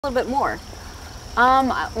A little bit more.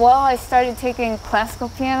 Well, I started taking classical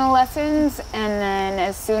piano lessons, and then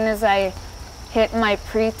as soon as I hit my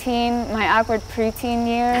preteen, my awkward preteen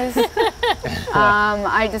years,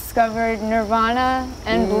 I discovered Nirvana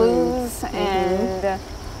and blues and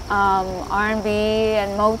R&B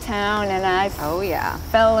and Motown, and I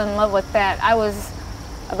fell in love with that. I was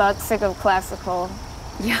about sick of classical,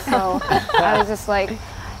 so I was just like,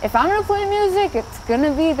 if I'm gonna play music, it's gonna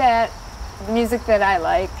be that music that I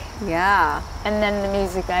like. Yeah. And then the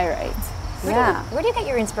music I write. Yeah. Where do you get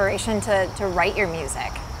your inspiration to write your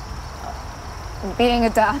music? Being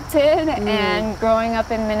adopted and growing up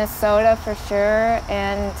in Minnesota for sure,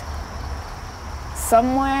 and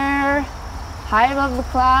somewhere high above the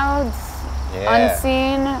clouds,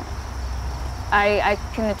 unseen, I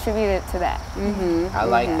can attribute it to that. I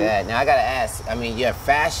like that. Now I gotta ask, I mean, your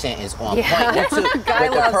fashion is on point. With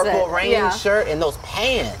the purple rain shirt and those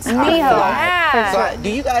pants. So, do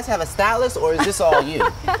you guys have a stylist, or is this all you?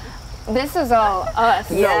 This is all us.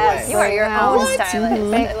 Yes, you are your own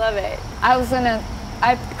stylist. I love it.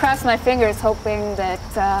 I crossed my fingers hoping that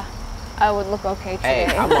I would look okay today.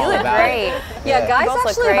 Hey, I'm all about it. Yeah, Guy's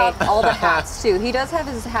actually about all the hats too. He does have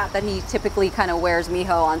his hat that he typically kind of wears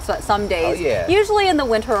Miho on some days. Oh, yeah. Usually in the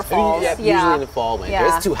winter or fall. Usually in the fall, winter.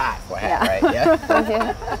 It's too hot for a hat, right?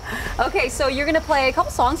 Yeah. Okay, so you're gonna play a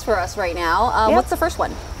couple songs for us right now. What's the first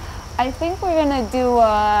one? I think we're gonna do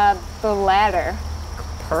The Ladder.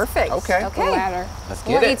 Perfect. Okay. The Ladder. Let's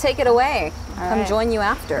get Why don't you take it away? All Come right. join you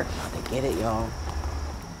after. Get it, y'all.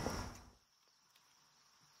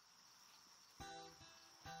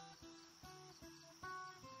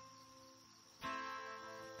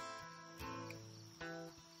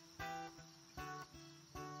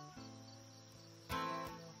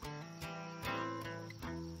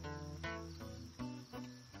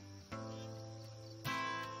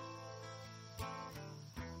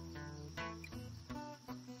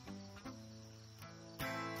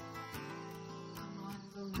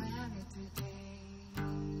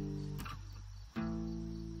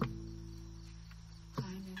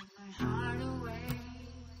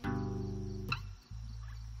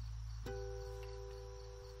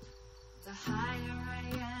 The higher I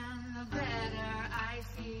am, the better I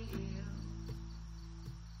feel.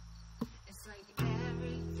 It's like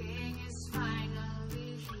everything is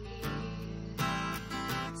finally here.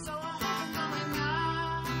 So I hope I'm going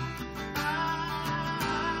up, up.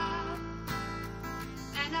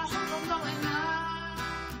 And I hope I'm going up,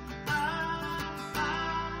 up, up.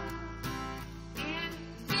 In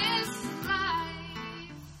this life.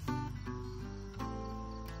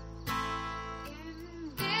 In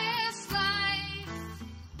this life,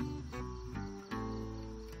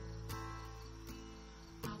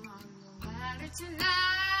 I'm on the ladder tonight.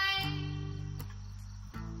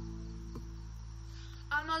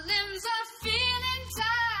 All my limbs are feeling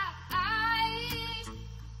tight.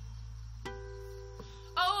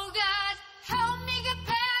 Oh God, help me get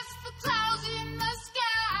past the clouds in the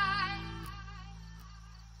sky.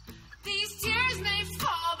 These tears may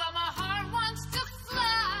fall, but my heart wants to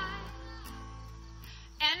fly.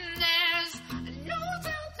 And there's no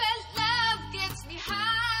doubt that love gets me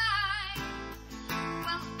high.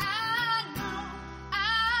 Well, I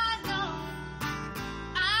know,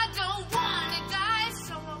 I don't want to die,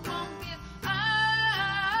 so I won't give up.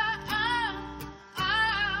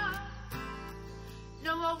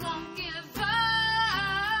 No, I won't give up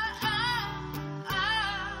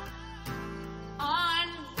on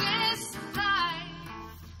this life.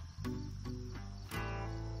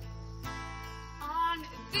 On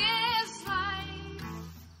this life,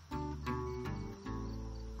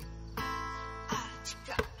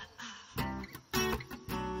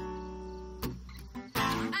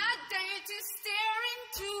 I dare to stare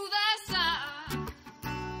into the sun.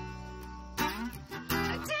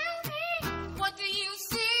 Tell me, what do you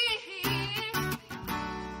see?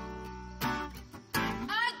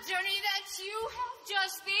 A journey that you have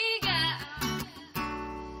just begun.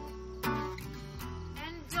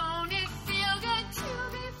 And don't it feel good to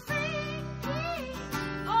be free?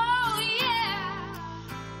 Oh yeah,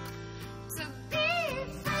 to be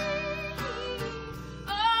free.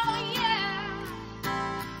 Oh yeah,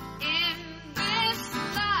 in this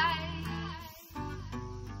life.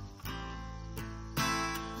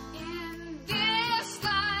 In this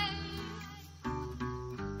life.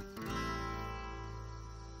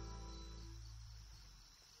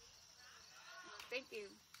 Thank you.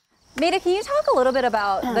 Mayda, can you talk a little bit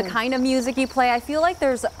about the kind of music you play? I feel like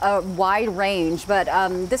there's a wide range, but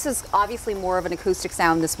this is obviously more of an acoustic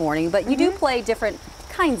sound this morning, but you do play different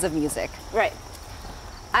kinds of music. Right.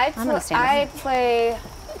 I play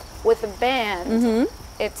with a band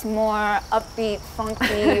it's more upbeat,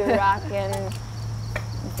 funky, rockin',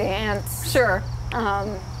 dance. Sure.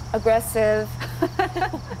 Aggressive.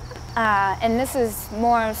 And this is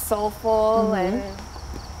more soulful and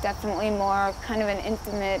definitely more kind of an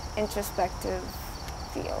intimate, introspective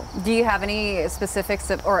feel. Do you have any specifics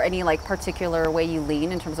of, or any like particular way you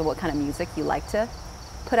lean in terms of what kind of music you like to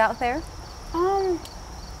put out there?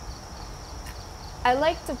 I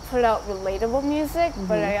like to put out relatable music,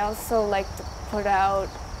 but I also like to put out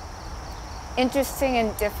interesting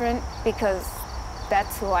and different because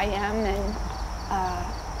that's who I am. And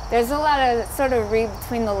there's a lot of sort of read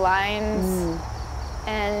between the lines,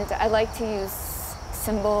 and I like to use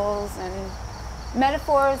symbols and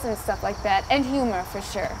metaphors and stuff like that, and humor for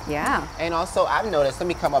sure. Yeah. And also, I've noticed, let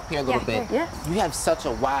me come up here a little bit. Yeah. You have such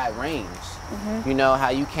a wide range. You know, how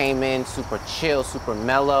you came in super chill, super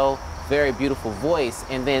mellow, very beautiful voice,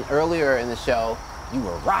 and then earlier in the show, you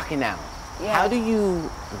were rocking out. Yeah. How do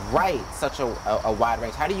you write such a wide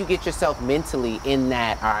range? How do you get yourself mentally in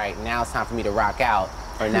that, all right, now it's time for me to rock out,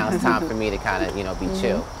 or now it's time for me to kind of, you know, be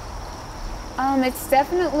chill? It's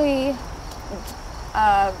definitely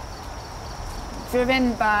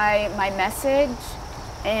driven by my message,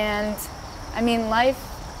 and I mean, life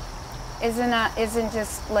isn't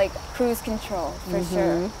just like cruise control for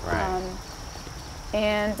sure. Right.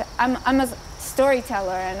 And I'm a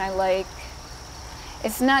storyteller, and I like,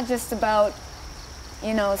 it's not just about,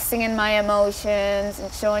 you know, singing my emotions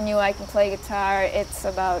and showing you I can play guitar. It's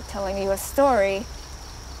about telling you a story,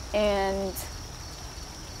 and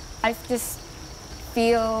I just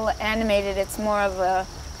feel animated. It's more of a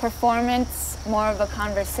performance, more of a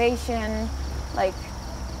conversation. Like,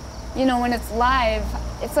 you know, when it's live,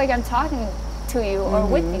 it's like I'm talking to you or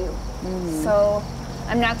with you. So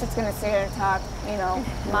I'm not just gonna sit here and talk, you know,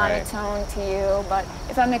 monotone to you, but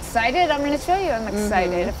if I'm excited, I'm gonna show you I'm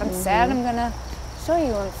excited. If I'm sad, I'm gonna show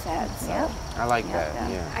you I'm sad. So. I like that,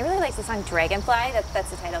 yeah. I really like the song Dragonfly. That's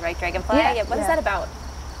the title, right? Dragonfly? Yeah. What is that about?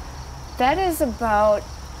 That is about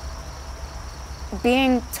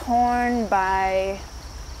being torn by,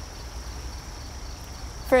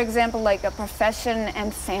 for example, like a profession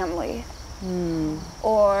and family.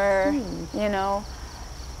 Or, you know,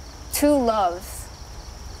 two loves.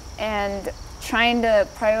 And trying to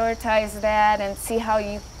prioritize that and see how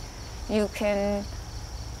you can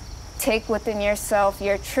take within yourself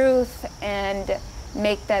your truth and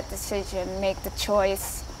make that decision, make the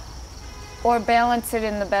choice, or balance it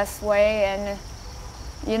in the best way. And,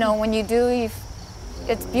 you know, when you do,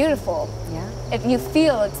 it's beautiful. Yeah. You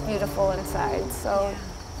feel it's beautiful inside. So,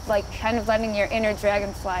 like, kind of letting your inner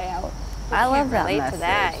dragonfly out. I love that relate to message.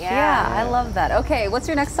 that, Yeah, I love that. Okay, what's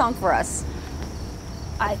your next song for us?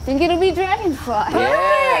 I think it'll be Dragonfly.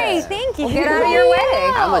 Yeah. Thank you. Well, get out of your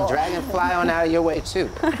way. I'm a dragonfly on out of your way, too.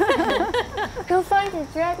 Go find your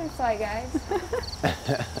dragonfly, guys.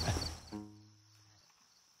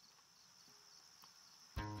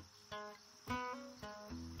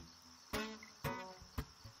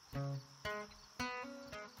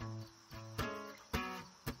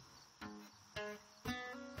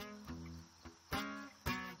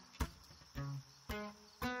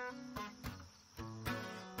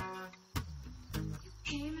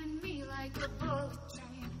 Came in me like a bullet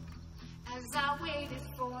train as I waited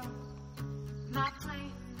for my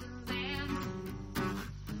plane to land.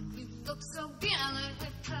 You look so gallant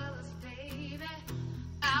with colors, baby.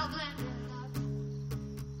 I'll blend it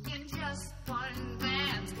up in just one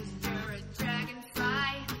glance. 'Cause you're a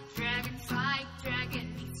dragonfly, dragonfly,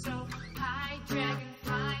 dragging me so high.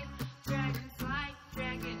 Dragonfly, dragonfly,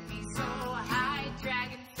 dragging me so high.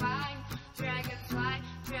 Dragonfly, dragonfly,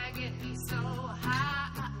 dragging me so high.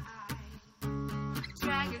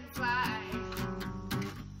 Dragonfly,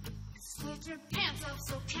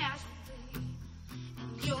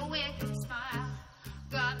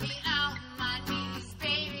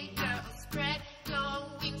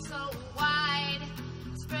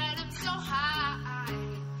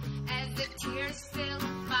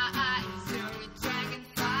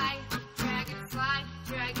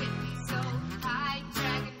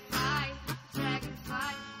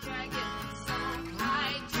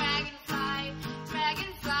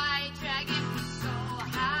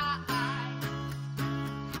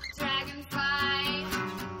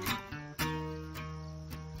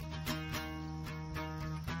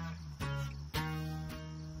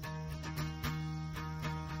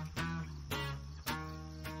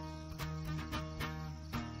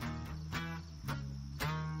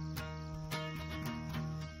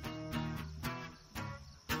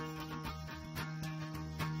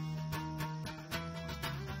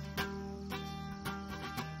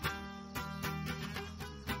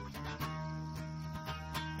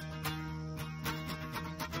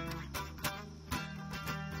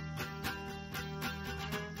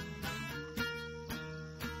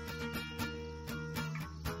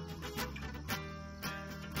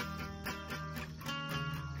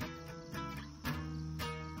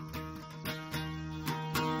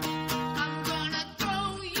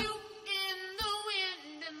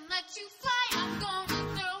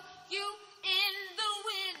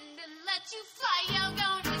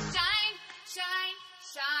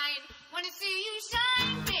 shine. Wanna see you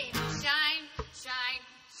shine, baby, shine, shine,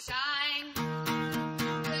 shine.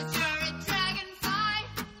 'Cause you're a dragonfly,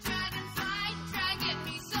 dragonfly, dragging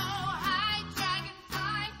me so high.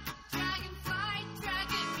 Dragonfly, dragonfly,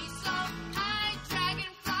 dragging me so high.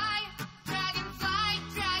 Dragonfly, dragonfly,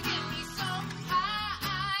 dragging me so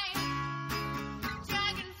high.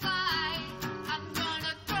 Dragonfly, I'm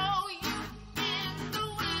gonna throw you in the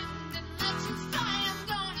wind and let you fly. I'm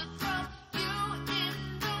gonna throw you in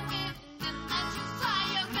the wind and let you fly.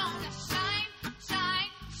 You're gonna shine,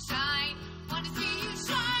 shine, shine. Wanna see you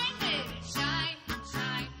shine, baby, shine,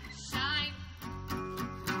 shine, shine.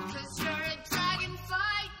 'Cause you're a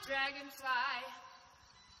dragonfly, dragonfly.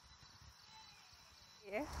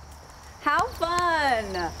 How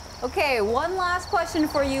fun! Okay, one last question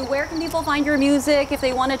for you. Where can people find your music if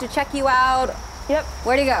they wanted to check you out? Yep.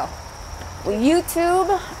 Where to go?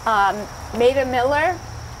 YouTube, Mayda Miller.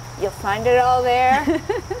 You'll find it all there.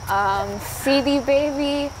 CD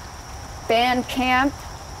Baby,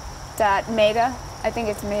 Bandcamp.Mayda. I think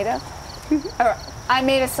it's Mayda. Or I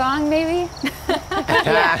Made a Song, maybe.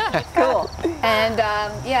 Yeah, cool. And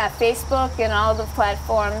yeah, Facebook and all the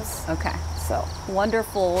platforms. Okay. So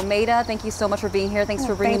Wonderful. Well, Mayda, thank you so much for being here. Thanks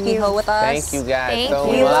for bringing thank you. Miho with us. Thank you guys so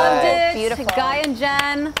We much. loved it. Beautiful. Guy and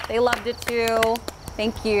Jen, they loved it too.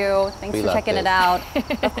 Thank you. Thanks We for loved checking it it. out.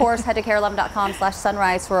 Of course, head to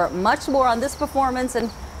KARE11.com/sunrise for much more on this performance, and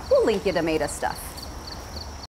we'll link you to Mayda stuff.